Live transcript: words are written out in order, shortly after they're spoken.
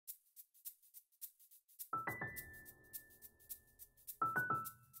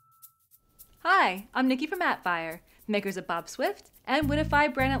Hi, I'm Nikki from Appfire, makers of Bob Swift and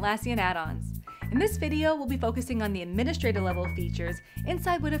Wittified brand Atlassian add-ons. In this video, we'll be focusing on the administrator level features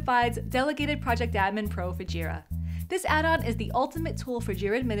inside Wittified's Delegated Project Admin Pro for JIRA. This add-on is the ultimate tool for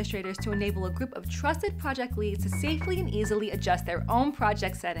JIRA administrators to enable a group of trusted project leads to safely and easily adjust their own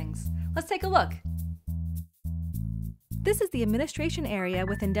project settings. Let's take a look. This is the administration area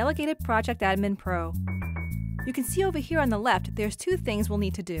within Delegated Project Admin Pro. You can see over here on the left, there's two things we'll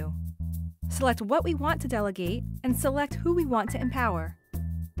need to do. Select what we want to delegate and select who we want to empower.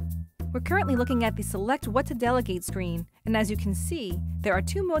 We're currently looking at the Select What to Delegate screen, and as you can see, there are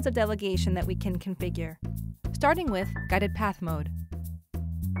two modes of delegation that we can configure, starting with Guided Path Mode.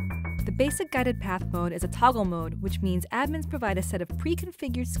 The basic Guided Path Mode is a toggle mode, which means admins provide a set of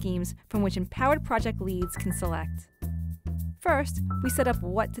pre-configured schemes from which empowered project leads can select. First, we set up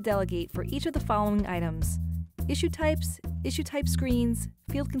what to delegate for each of the following items: issue types, issue type screens,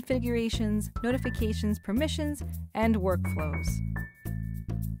 field configurations, notifications, permissions, and workflows.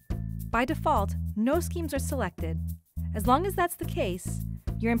 By default, no schemes are selected. As long as that's the case,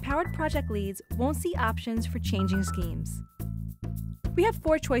 your empowered project leads won't see options for changing schemes. We have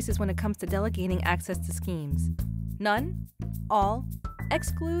four choices when it comes to delegating access to schemes: none, all,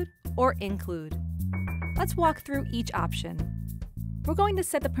 exclude, or include. Let's walk through each option. We're going to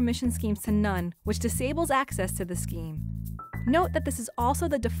set the permission schemes to none, which disables access to the scheme. Note that this is also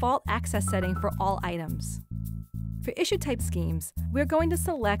the default access setting for all items. For issue type schemes, we're going to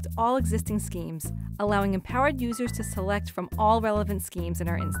select all existing schemes, allowing empowered users to select from all relevant schemes in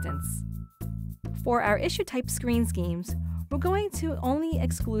our instance. For our issue type screen schemes, we're going to only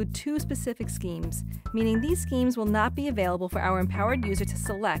exclude two specific schemes, meaning these schemes will not be available for our empowered user to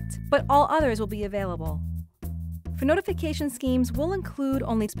select, but all others will be available. For notification schemes, we'll include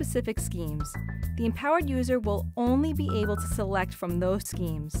only specific schemes. The empowered user will only be able to select from those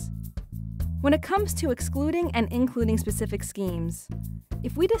schemes. When it comes to excluding and including specific schemes,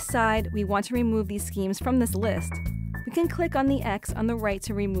 if we decide we want to remove these schemes from this list, we can click on the X on the right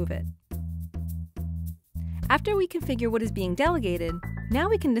to remove it. After we configure what is being delegated, now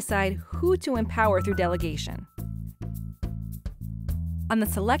we can decide who to empower through delegation. On the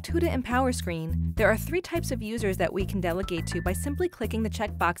Select Who to Empower screen, there are three types of users that we can delegate to by simply clicking the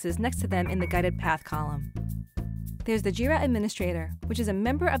checkboxes next to them in the Guided Path column. There's the JIRA Administrator, which is a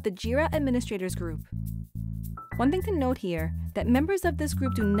member of the JIRA Administrators group. One thing to note here, that members of this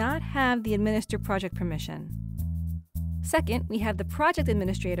group do not have the Administer Project permission. Second, we have the Project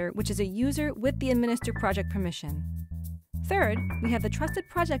Administrator, which is a user with the Administer Project permission. Third, we have the Trusted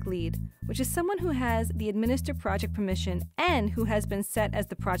Project Lead, which is someone who has the Administer Project permission and who has been set as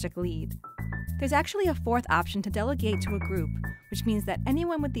the project lead. There's actually a fourth option to delegate to a group, which means that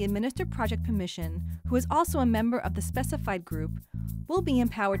anyone with the Administer Project permission, who is also a member of the specified group, will be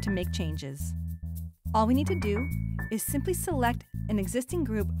empowered to make changes. All we need to do is simply select an existing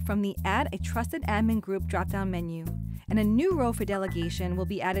group from the Add a Trusted Admin Group drop-down menu, and a new row for delegation will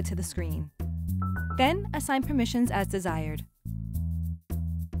be added to the screen. Then assign permissions as desired.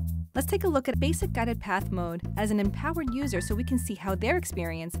 Let's take a look at Basic Guided Path Mode as an empowered user so we can see how their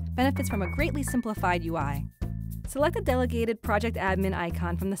experience benefits from a greatly simplified UI. Select the Delegated Project Admin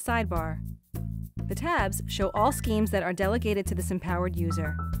icon from the sidebar. The tabs show all schemes that are delegated to this empowered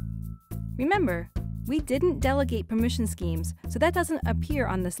user. Remember, we didn't delegate permission schemes, so that doesn't appear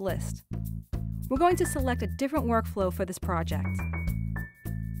on this list. We're going to select a different workflow for this project.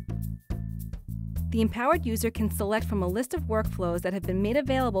 The empowered user can select from a list of workflows that have been made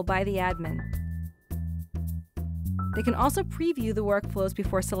available by the admin. They can also preview the workflows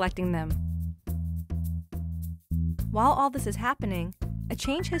before selecting them. While all this is happening, a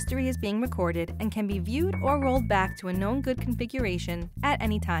change history is being recorded and can be viewed or rolled back to a known good configuration at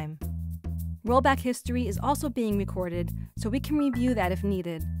any time. Rollback history is also being recorded, so we can review that if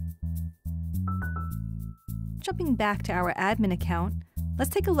needed. Jumping back to our admin account, let's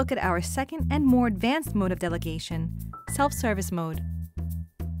take a look at our second and more advanced mode of delegation, SelfService Mode.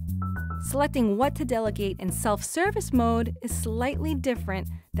 Selecting what to delegate in SelfService Mode is slightly different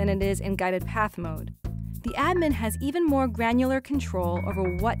than it is in Guided Path Mode. The admin has even more granular control over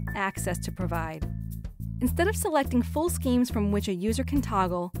what access to provide. Instead of selecting full schemes from which a user can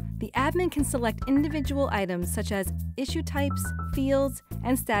toggle, the admin can select individual items such as issue types, fields,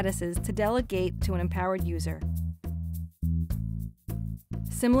 and statuses to delegate to an empowered user.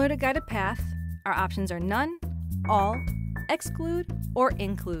 Similar to Guided Path, our options are none, all, exclude, or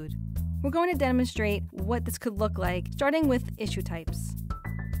include. We're going to demonstrate what this could look like, starting with issue types.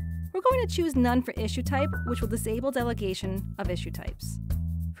 We're going to choose none for issue type, which will disable delegation of issue types.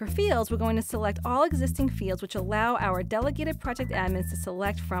 For fields, we're going to select all existing fields, which allow our delegated project admins to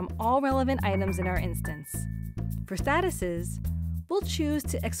select from all relevant items in our instance. For statuses, we'll choose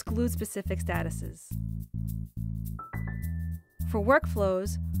to exclude specific statuses. For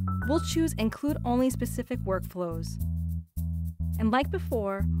workflows, we'll choose Include Only Specific Workflows. And like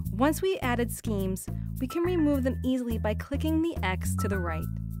before, once we added schemes, we can remove them easily by clicking the X to the right.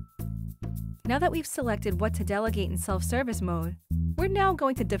 Now that we've selected what to delegate in self-service mode, we're now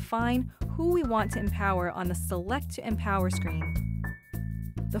going to define who we want to empower on the Select to Empower screen.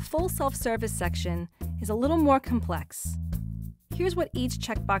 The full self-service section is a little more complex. Here's what each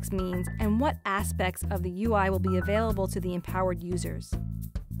checkbox means and what aspects of the UI will be available to the empowered users.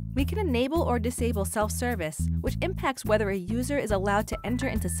 We can enable or disable self-service, which impacts whether a user is allowed to enter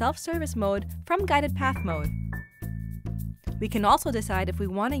into self-service mode from guided path mode. We can also decide if we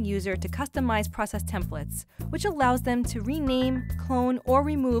want a user to customize process templates, which allows them to rename, clone, or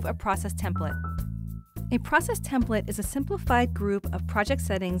remove a process template. A process template is a simplified group of project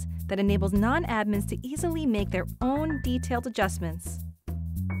settings that enables non-admins to easily make their own detailed adjustments.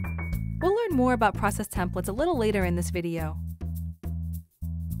 We'll learn more about process templates a little later in this video.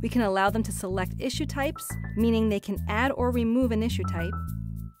 We can allow them to select issue types, meaning they can add or remove an issue type.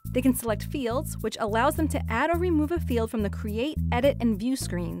 They can select fields, which allows them to add or remove a field from the Create, Edit, and View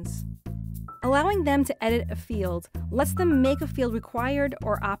screens. Allowing them to edit a field lets them make a field required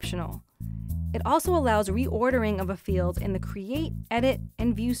or optional. It also allows reordering of a field in the Create, Edit,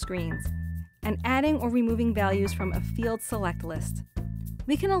 and View screens, and adding or removing values from a field select list.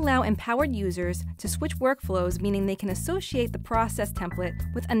 We can allow empowered users to switch workflows, meaning they can associate the process template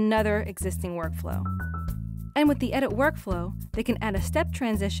with another existing workflow. And with the Edit workflow, they can add a step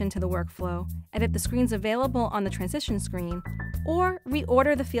transition to the workflow, edit the screens available on the transition screen, or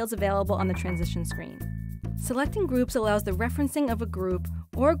reorder the fields available on the transition screen. Selecting groups allows the referencing of a group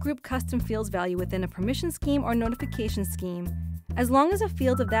or a group custom fields value within a permission scheme or notification scheme, as long as a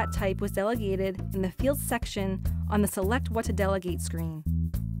field of that type was delegated in the Fields section on the Select What to Delegate screen.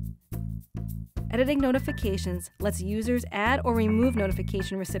 Editing notifications lets users add or remove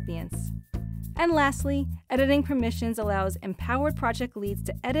notification recipients. And lastly, editing permissions allows empowered project leads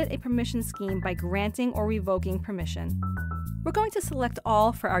to edit a permission scheme by granting or revoking permission. We're going to select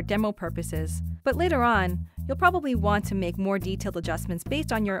all for our demo purposes, but later on, you'll probably want to make more detailed adjustments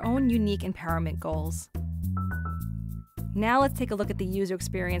based on your own unique empowerment goals. Now let's take a look at the user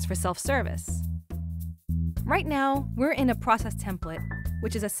experience for self-service. Right now, we're in a process template,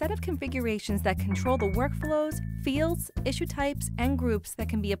 which is a set of configurations that control the workflows, fields, issue types, and groups that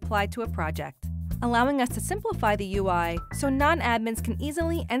can be applied to a project, allowing us to simplify the UI so non-admins can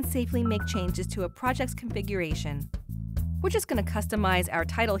easily and safely make changes to a project's configuration. We're just going to customize our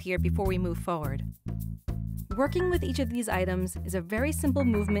title here before we move forward. Working with each of these items is a very simple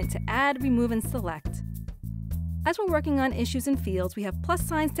movement to add, remove, and select. As we're working on issues and fields, we have plus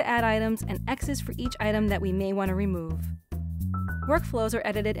signs to add items and X's for each item that we may want to remove. Workflows are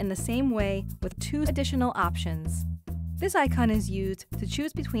edited in the same way with 2 additional options. This icon is used to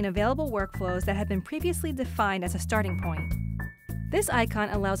choose between available workflows that have been previously defined as a starting point. This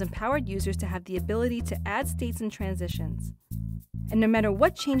icon allows empowered users to have the ability to add states and transitions. And no matter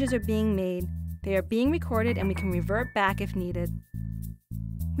what changes are being made, they are being recorded and we can revert back if needed.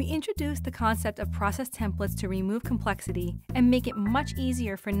 We introduced the concept of process templates to remove complexity and make it much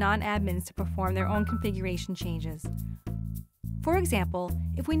easier for non-admins to perform their own configuration changes. For example,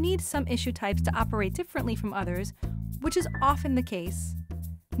 if we need some issue types to operate differently from others, which is often the case,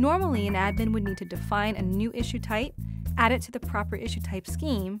 normally an admin would need to define a new issue type, add it to the proper issue type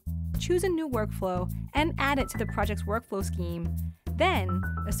scheme, choose a new workflow, and add it to the project's workflow scheme, then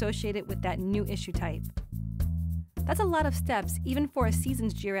associate it with that new issue type. That's a lot of steps even for a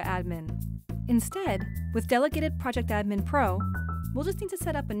seasoned JIRA admin. Instead, with Delegated Project Admin Pro, we'll just need to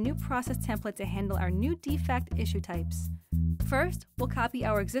set up a new process template to handle our new defect issue types. First, we'll copy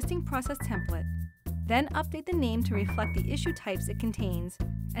our existing process template, then update the name to reflect the issue types it contains,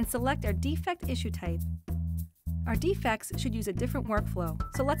 and select our defect issue type. Our defects should use a different workflow,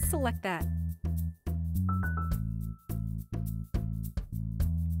 so let's select that.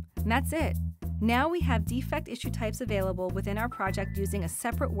 And that's it. Now we have defect issue types available within our project using a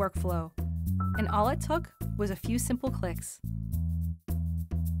separate workflow, and all it took was a few simple clicks.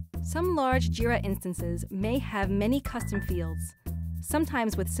 Some large JIRA instances may have many custom fields,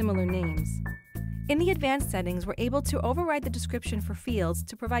 sometimes with similar names. In the advanced settings, we're able to override the description for fields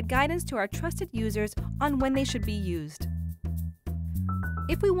to provide guidance to our trusted users on when they should be used.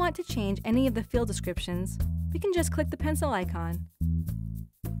 If we want to change any of the field descriptions, we can just click the pencil icon.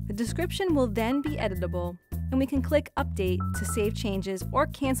 The description will then be editable, and we can click Update to save changes or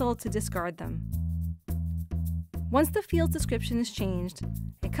cancel to discard them. Once the field's description is changed,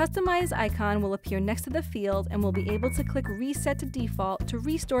 a customized icon will appear next to the field and we'll be able to click Reset to Default to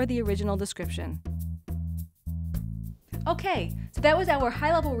restore the original description. Okay, so that was our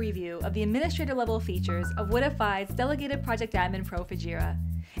high-level review of the administrator-level features of Wittified's Delegated Project Admin Pro for JIRA.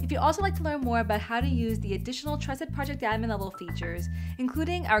 If you'd also like to learn more about how to use the additional Trusted Project Admin level features,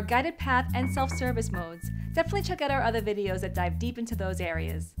 including our guided path and self-service modes, definitely check out our other videos that dive deep into those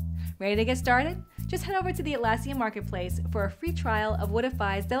areas. Ready to get started? Just head over to the Atlassian Marketplace for a free trial of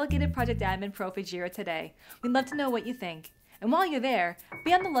Wittified's Delegated Project Admin Pro for JIRA today. We'd love to know what you think. And while you're there,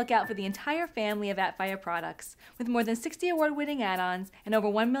 be on the lookout for the entire family of Appfire products, with more than 60 award-winning add-ons and over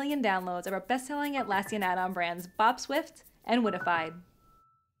 1 million downloads of our best-selling Atlassian add-on brands Bob Swift and Wittified.